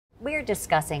We're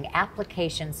discussing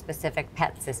application-specific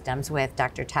PET systems with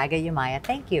Dr. Taiga Yamaya.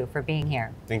 Thank you for being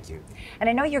here. Thank you. And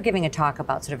I know you're giving a talk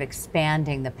about sort of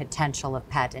expanding the potential of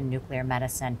PET in nuclear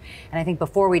medicine. And I think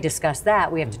before we discuss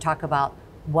that, we have to talk about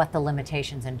what the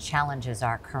limitations and challenges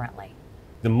are currently.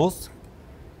 The most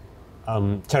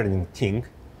challenging thing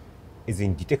is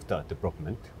in detector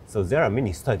development. So there are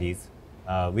many studies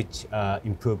which are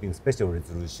improving spatial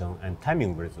resolution and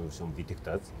timing resolution of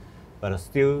detectors, but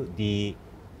still the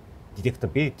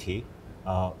detectability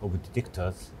of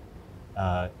detectors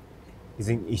is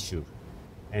an issue.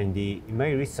 And in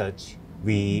my research,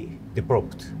 we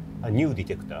developed a new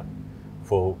detector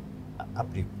for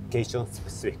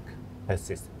application-specific PET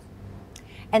systems.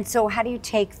 And so how do you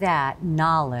take that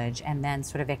knowledge and then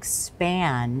sort of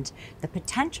expand the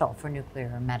potential for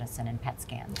nuclear medicine and PET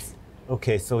scans?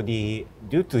 Okay, so due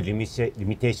to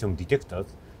limitation of detectors,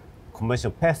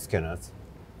 conventional PET scanners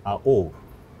are all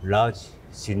large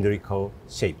cylindrical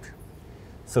shape.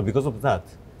 So because of that,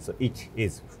 so it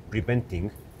is preventing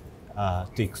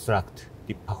to extract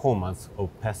the performance of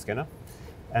PET scanner,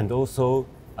 and also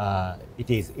it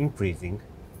is increasing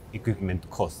equipment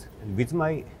cost. And with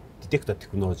my detector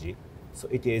technology, so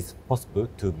it is possible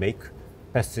to make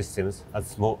PET systems as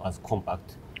small as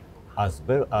compact, as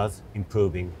well as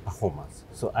improving performance.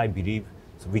 So I believe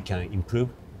we can improve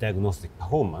diagnostic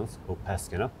performance of PET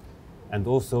scanner, and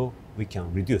also we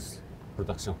can reduce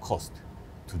production cost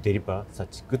to deliver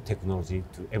such good technology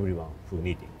to everyone who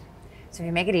needs it. So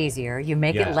you make it easier, you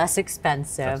make it less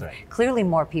expensive. That's right. Clearly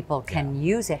more people can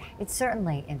use it. It's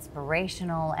certainly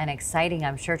inspirational and exciting,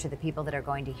 I'm sure, to the people that are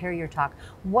going to hear your talk.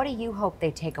 What do you hope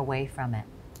they take away from it?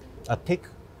 A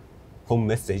take-home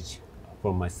message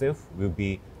from myself will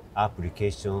be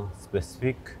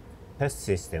application-specific PET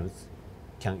systems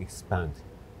can expand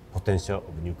potential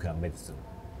of nuclear medicine.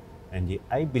 And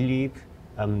I believe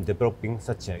developing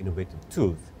such innovative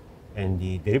tools and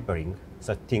delivering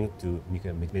such things to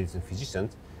nuclear medicine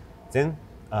physicians, then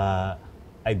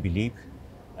I believe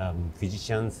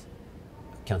physicians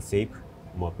can save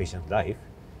more patient life,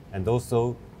 and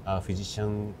also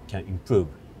physicians can improve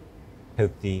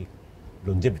healthy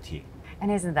longevity.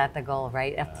 And isn't that the goal,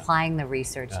 right? Applying the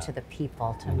research to the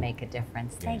people to make a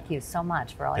difference. Thank you so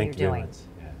much for all you're doing. Thank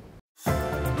you very much.